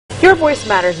Your voice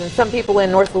matters, and some people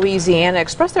in North Louisiana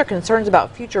express their concerns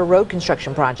about future road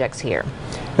construction projects here.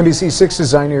 NBC6's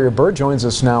Zainiria Bird joins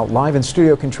us now live in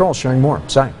studio control, sharing more.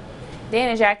 Zain. Dan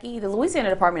and Jackie, the Louisiana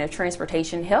Department of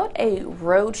Transportation held a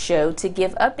road show to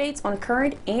give updates on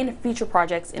current and future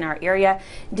projects in our area.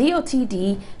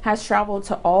 DOTD has traveled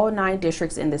to all 9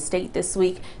 districts in the state this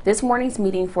week. This morning's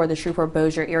meeting for the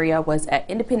Shreveport-Bossier area was at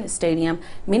Independence Stadium.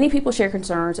 Many people share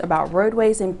concerns about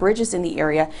roadways and bridges in the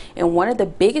area, and one of the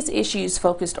biggest issues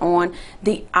focused on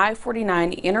the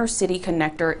I-49 inner city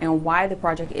connector and why the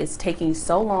project is taking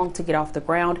so long to get off the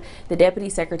ground. The Deputy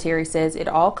Secretary says it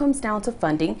all comes down to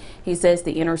funding. He says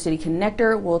the inner city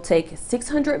connector will take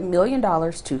 $600 million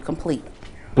to complete.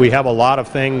 We have a lot of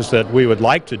things that we would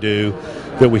like to do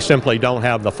that we simply don't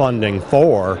have the funding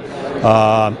for.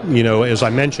 As I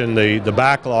mentioned, the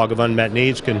backlog of unmet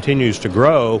needs continues to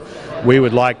grow. We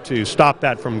would like to stop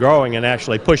that from growing and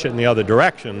actually push it in the other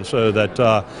direction so that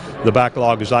the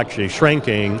backlog is actually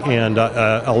shrinking, and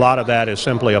a lot of that is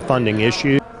simply a funding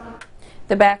issue.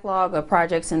 The backlog of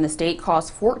projects in the state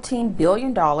costs $14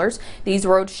 billion. These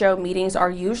roadshow meetings are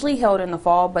usually held in the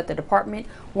fall, but the department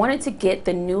wanted to get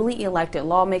the newly elected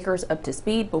lawmakers up to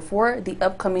speed before the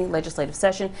upcoming legislative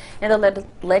session. And the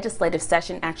legislative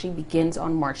session actually begins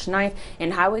on March 9th,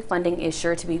 and highway funding is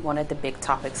sure to be one of the big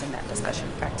topics in that discussion.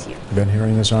 Back to you. We've been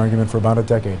hearing this argument for about a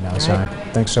decade now, Zain.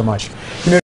 Thanks so much.